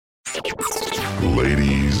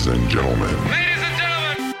Ladies and gentlemen.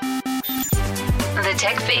 The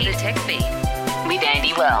Tech Feed with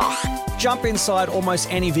Andy Wells. Jump inside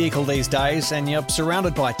almost any vehicle these days and you're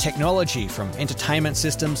surrounded by technology, from entertainment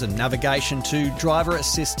systems and navigation to driver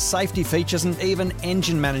assist safety features and even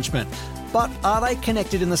engine management. But are they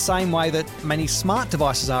connected in the same way that many smart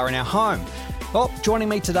devices are in our home? Well, joining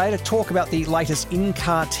me today to talk about the latest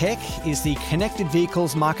in-car tech is the Connected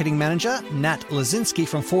Vehicles Marketing Manager, Nat Lazinski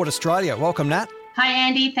from Ford Australia. Welcome, Nat. Hi,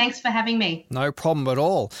 Andy. Thanks for having me. No problem at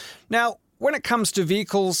all. Now, when it comes to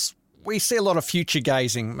vehicles, we see a lot of future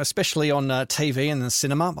gazing, especially on TV and the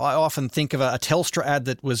cinema. I often think of a Telstra ad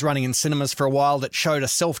that was running in cinemas for a while that showed a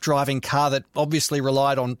self-driving car that obviously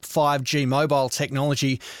relied on 5G mobile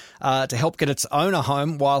technology to help get its owner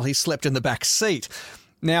home while he slept in the back seat.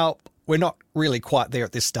 Now, we're not really quite there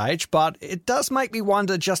at this stage, but it does make me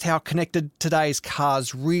wonder just how connected today's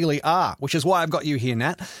cars really are, which is why I've got you here,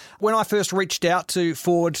 Nat. When I first reached out to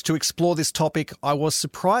Ford to explore this topic, I was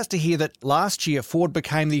surprised to hear that last year Ford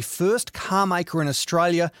became the first car maker in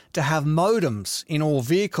Australia to have modems in all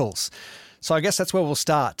vehicles. So I guess that's where we'll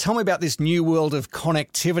start. Tell me about this new world of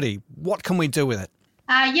connectivity. What can we do with it?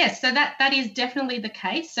 Yes, so that is definitely the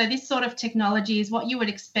case. So this sort of technology is what you would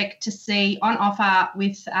expect to see on offer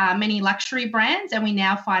with many luxury brands, and we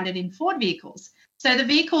now find it in Ford vehicles. So the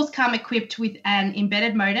vehicles come equipped with an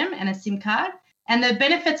embedded modem and a SIM card, and the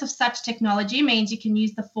benefits of such technology means you can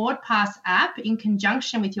use the Ford Pass app in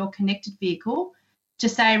conjunction with your connected vehicle to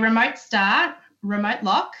say remote start, remote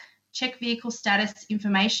lock, check vehicle status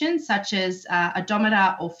information such as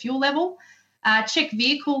odometer or fuel level, check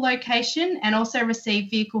vehicle location, and also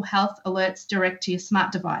receive vehicle health alerts direct to your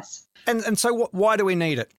smart device. And so why do we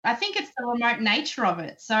need it? I think it's the remote nature of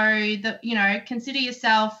it. So, consider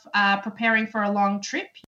yourself preparing for a long trip.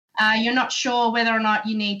 You're not sure whether or not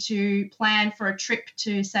you need to plan for a trip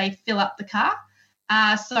to, say, fill up the car.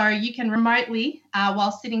 So you can remotely,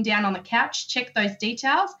 while sitting down on the couch, check those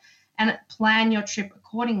details and plan your trip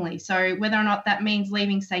accordingly. So whether or not that means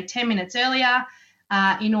leaving, say, 10 minutes earlier,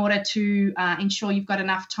 in order to ensure you've got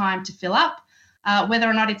enough time to fill up. Whether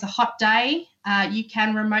or not it's a hot day, you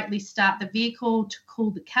can remotely start the vehicle to cool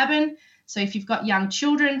the cabin. So if you've got young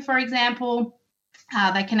children, for example,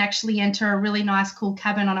 they can actually enter a really nice cool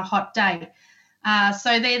cabin on a hot day.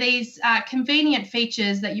 So they're these convenient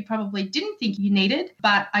features that you probably didn't think you needed,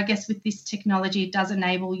 but I guess with this technology, it does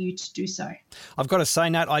enable you to do so. I've got to say,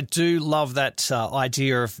 Nat, I do love that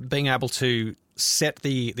idea of being able to set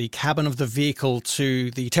the cabin of the vehicle to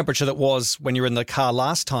the temperature that was when you were in the car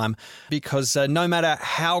last time, because no matter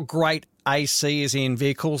how great AC is in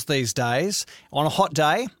vehicles these days, on a hot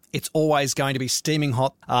day, it's always going to be steaming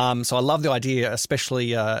hot. So I love the idea,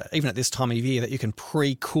 especially even at this time of year, that you can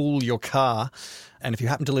pre-cool your car. And if you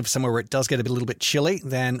happen to live somewhere where it does get a little bit chilly,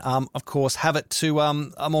 then, of course, have it to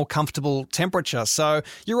a more comfortable temperature. So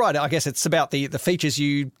you're right. I guess it's about the features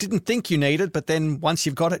you didn't think you needed, but then once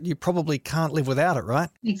you've got it, you probably can't live without it, right?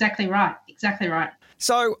 Exactly right. Exactly right.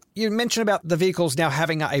 So you mentioned about the vehicles now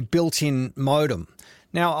having a built-in modem.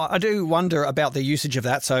 Now, I do wonder about the usage of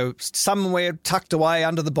that. So somewhere tucked away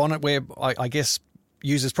under the bonnet where I guess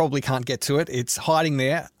users probably can't get to it, it's hiding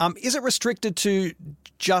there. Is it restricted to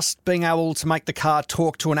just being able to make the car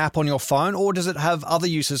talk to an app on your phone, or does it have other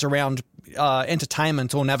uses around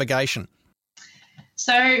entertainment or navigation?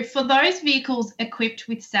 So for those vehicles equipped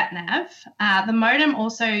with SatNav, the modem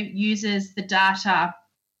also uses the data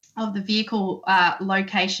of the vehicle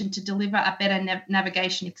location to deliver a better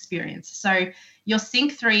navigation experience. So your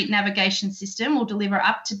Sync 3 navigation system will deliver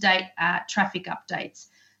up-to-date traffic updates.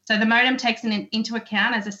 So the modem takes into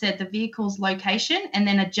account, as I said, the vehicle's location and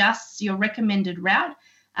then adjusts your recommended route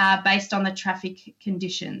based on the traffic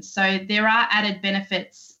conditions. So there are added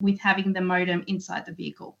benefits with having the modem inside the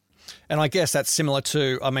vehicle. And I guess that's similar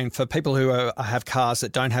to, for people who have cars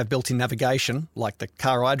that don't have built-in navigation, like the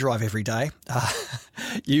car I drive every day,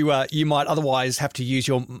 you might otherwise have to use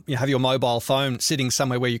have your mobile phone sitting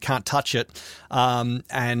somewhere where you can't touch it,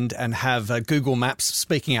 and have Google Maps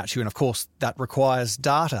speaking out to you. And of course, that requires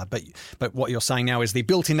data. But what you're saying now is the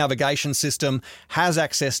built-in navigation system has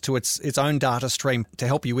access to its own data stream to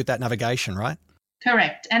help you with that navigation, right?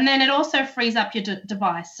 Correct. And then it also frees up your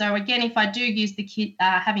device. So again, if I do use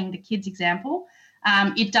having the kids example,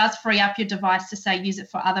 it does free up your device to say use it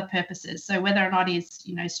for other purposes. So whether or not it's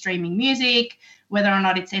streaming music, whether or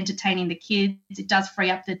not it's entertaining the kids, it does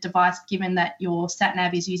free up the device given that your sat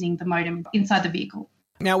nav is using the modem inside the vehicle.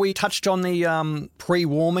 Now, we touched on the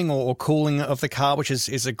pre-warming or cooling of the car, which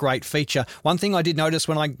is a great feature. One thing I did notice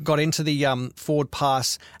when I got into the Ford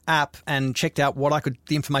Pass app and checked out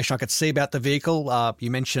the information I could see about the vehicle,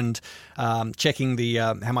 you mentioned checking the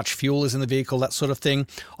how much fuel is in the vehicle, that sort of thing.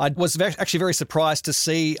 I was actually very surprised to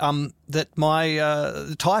see that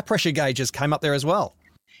my tyre pressure gauges came up there as well.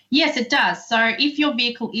 Yes, it does. So if your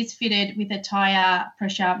vehicle is fitted with a tyre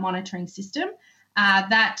pressure monitoring system,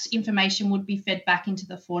 that information would be fed back into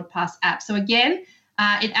the Ford Pass app. So again,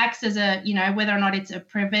 it acts as whether or not it's a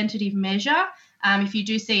preventative measure. If you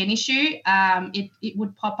do see an issue, it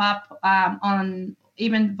would pop up on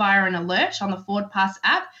even via an alert on the Ford Pass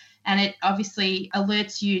app, and it obviously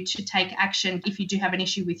alerts you to take action if you do have an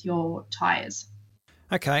issue with your tyres.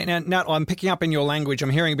 Okay, now I'm picking up in your language. I'm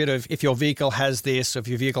hearing a bit of if your vehicle has this, or if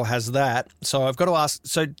your vehicle has that. So I've got to ask,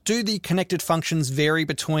 so do the connected functions vary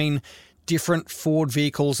between different Ford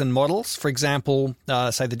vehicles and models? For example,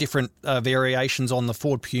 say the different variations on the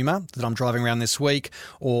Ford Puma that I'm driving around this week,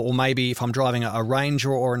 or maybe if I'm driving a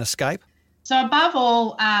Ranger or an Escape? So above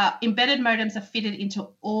all, embedded modems are fitted into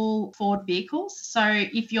all Ford vehicles. So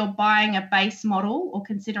if you're buying a base model or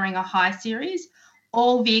considering a high series,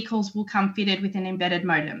 all vehicles will come fitted with an embedded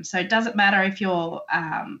modem. So it doesn't matter if you're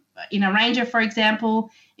in a Ranger, for example,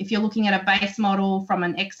 if you're looking at a base model from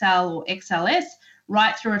an XL or XLS,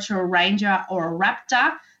 right through to a Ranger or a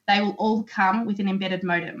Raptor, they will all come with an embedded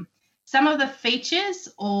modem. Some of the features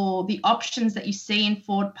or the options that you see in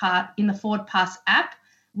the Ford Pass app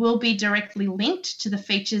will be directly linked to the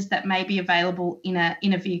features that may be available in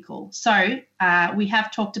a vehicle. So we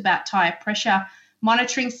have talked about tyre pressure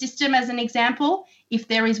monitoring system as an example. If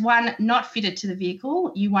there is one not fitted to the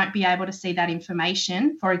vehicle, you won't be able to see that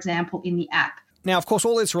information, for example, in the app. Now, of course,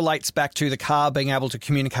 all this relates back to the car being able to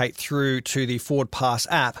communicate through to the Ford Pass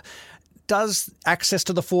app. Does access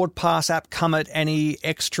to the Ford Pass app come at any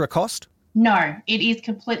extra cost? No, it is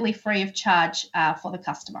completely free of charge for the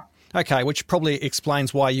customer. Okay, which probably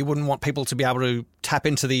explains why you wouldn't want people to be able to tap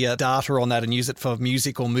into the data on that and use it for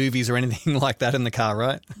music or movies or anything like that in the car,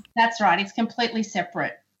 right? That's right. It's completely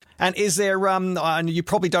separate. And is there, and you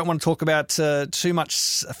probably don't want to talk about too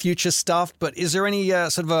much future stuff, but is there any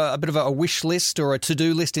sort of a bit of a wish list or a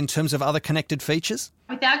to-do list in terms of other connected features?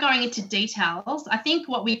 Without going into details, I think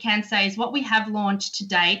what we can say is what we have launched to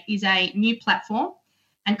date is a new platform,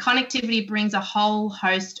 and connectivity brings a whole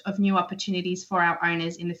host of new opportunities for our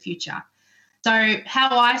owners in the future. So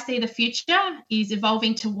how I see the future is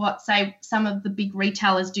evolving to what, say, some of the big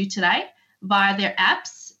retailers do today via their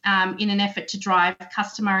apps in an effort to drive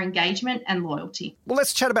customer engagement and loyalty. Well,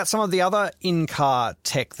 let's chat about some of the other in-car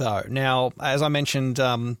tech, though. Now, as I mentioned,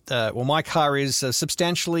 my car is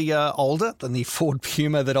substantially older than the Ford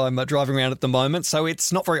Puma that I'm driving around at the moment, so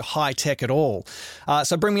it's not very high-tech at all.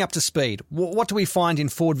 So bring me up to speed. What do we find in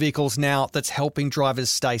Ford vehicles now that's helping drivers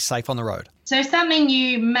stay safe on the road? So something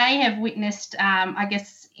you may have witnessed,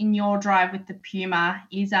 in your drive with the Puma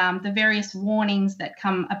is the various warnings that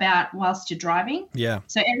come about whilst you're driving. Yeah.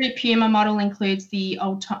 So every Puma model includes the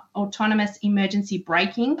autonomous emergency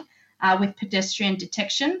braking with pedestrian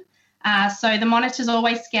detection. So the monitor's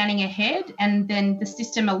always scanning ahead, and then the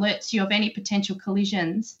system alerts you of any potential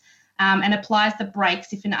collisions and applies the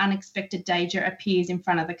brakes if an unexpected danger appears in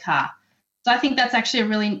front of the car. So I think that's actually a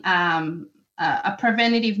really a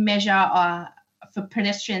preventative measure for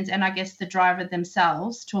pedestrians and I guess the driver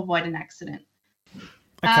themselves to avoid an accident.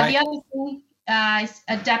 Okay. The other thing is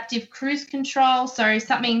adaptive cruise control. So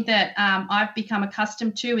something that I've become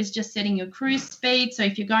accustomed to is just setting your cruise speed. So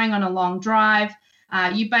if you're going on a long drive,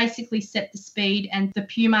 you basically set the speed, and the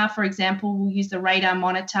Puma, for example, will use the radar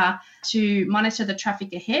monitor to monitor the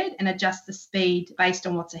traffic ahead and adjust the speed based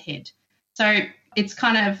on what's ahead. So it's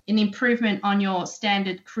kind of an improvement on your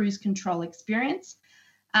standard cruise control experience.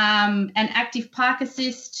 An active park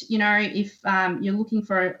assist, if you're looking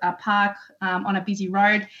for a park on a busy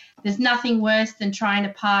road, there's nothing worse than trying to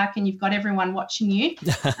park and you've got everyone watching you.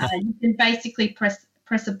 You can basically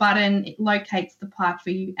press a button, it locates the park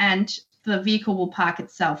for you, and the vehicle will park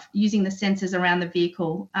itself using the sensors around the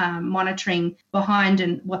vehicle, monitoring behind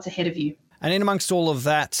and what's ahead of you. And in amongst all of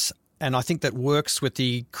that, and I think that works with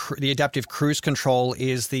the adaptive cruise control,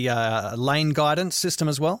 is the lane guidance system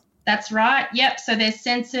as well? That's right. Yep. So there's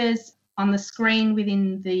sensors on the screen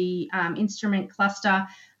within the instrument cluster.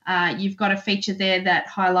 You've got a feature there that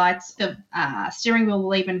highlights the steering wheel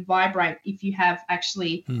will even vibrate if you have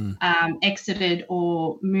actually exited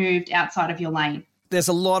or moved outside of your lane. There's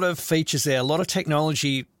a lot of features there, a lot of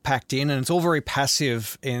technology packed in, and it's all very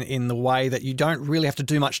passive in the way that you don't really have to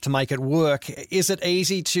do much to make it work. Is it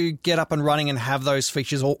easy to get up and running and have those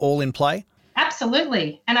features all in play?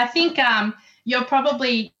 Absolutely. And I think you're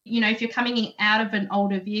probably, if you're coming in out of an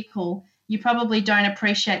older vehicle, you probably don't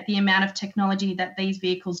appreciate the amount of technology that these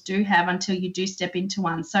vehicles do have until you do step into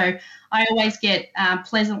one. So I always get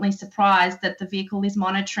pleasantly surprised that the vehicle is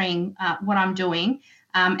monitoring what I'm doing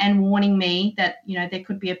and warning me that, there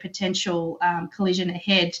could be a potential collision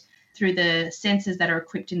ahead through the sensors that are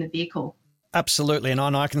equipped in the vehicle. Absolutely, and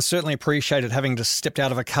I can certainly appreciate it having just stepped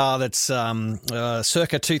out of a car that's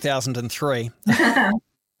circa 2003.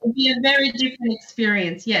 It'd be a very different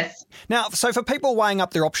experience, yes. Now, so for people weighing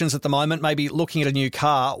up their options at the moment, maybe looking at a new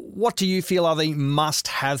car, what do you feel are the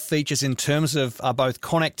must-have features in terms of both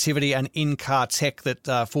connectivity and in-car tech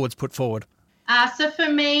that Ford's put forward? So for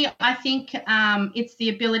me, I think it's the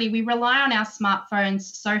ability. We rely on our smartphones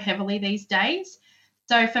so heavily these days.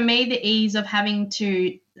 So for me, the ease of having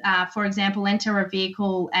to, for example, enter a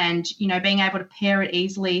vehicle and, being able to pair it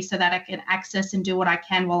easily so that I can access and do what I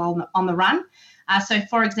can while on the run. So,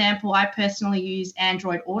 for example, I personally use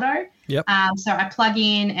Android Auto. Yep. So I plug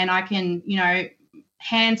in and I can,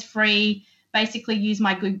 hands-free, basically use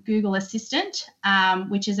my Google Assistant,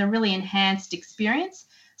 which is a really enhanced experience.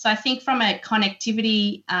 So I think from a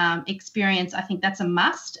connectivity experience, I think that's a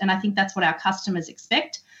must, and I think that's what our customers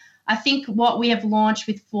expect. I think what we have launched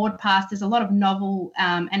with FordPass, there's a lot of novel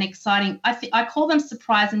and exciting, I call them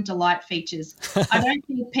surprise and delight features. I don't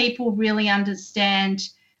think people really understand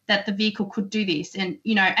that the vehicle could do this. And,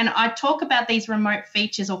 and I talk about these remote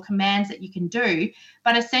features or commands that you can do,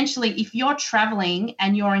 but essentially if you're traveling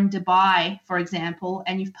and you're in Dubai, for example,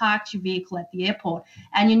 and you've parked your vehicle at the airport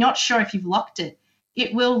and you're not sure if you've locked it,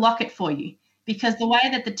 it will lock it for you, because the way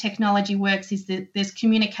that the technology works is that there's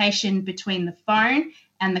communication between the phone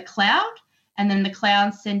and the cloud, and then the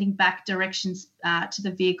cloud sending back directions to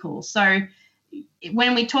the vehicle. So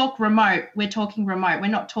when we talk remote, we're talking remote. We're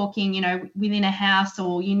not talking, within a house,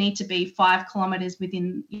 or you need to be 5 kilometres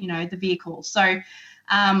within, the vehicle. So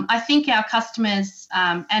I think our customers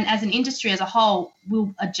and as an industry as a whole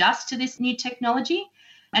will adjust to this new technology.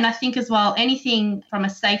 And I think as well, anything from a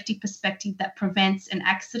safety perspective that prevents an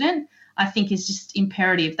accident, I think is just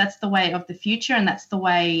imperative. That's the way of the future, and that's the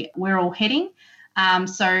way we're all heading.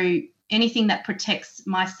 So anything that protects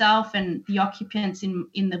myself and the occupants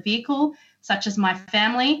in the vehicle, such as my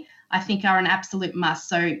family, I think are an absolute must.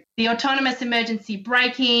 So the autonomous emergency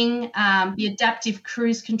braking, the adaptive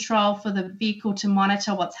cruise control for the vehicle to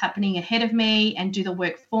monitor what's happening ahead of me and do the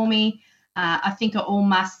work for me, I think are all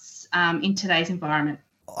musts in today's environment.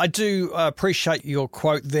 I do appreciate your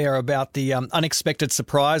quote there about the unexpected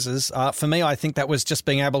surprises. For me, I think that was just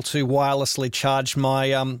being able to wirelessly charge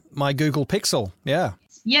my my Google Pixel. Yeah.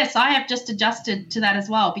 Yes, I have just adjusted to that as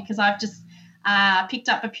well, because I've just picked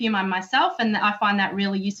up a Puma myself, and I find that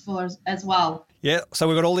really useful as well. Yeah, so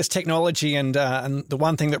we've got all this technology, and the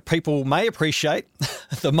one thing that people may appreciate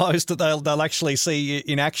the most that they'll actually see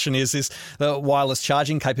in action is this the wireless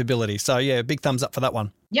charging capability. So yeah, big thumbs up for that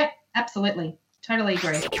one. Yep, absolutely. Totally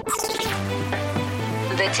agree.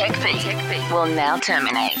 The Tech Feed will now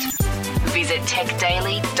terminate. Visit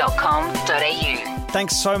techdaily.com.au.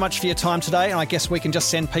 Thanks so much for your time today, and I guess we can just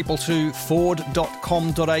send people to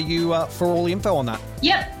ford.com.au for all the info on that.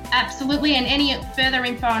 Yep, absolutely. And any further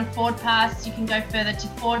info on FordPass, you can go further to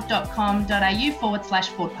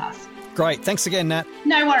ford.com.au/FordPass. Great. Thanks again, Nat.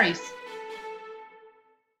 No worries.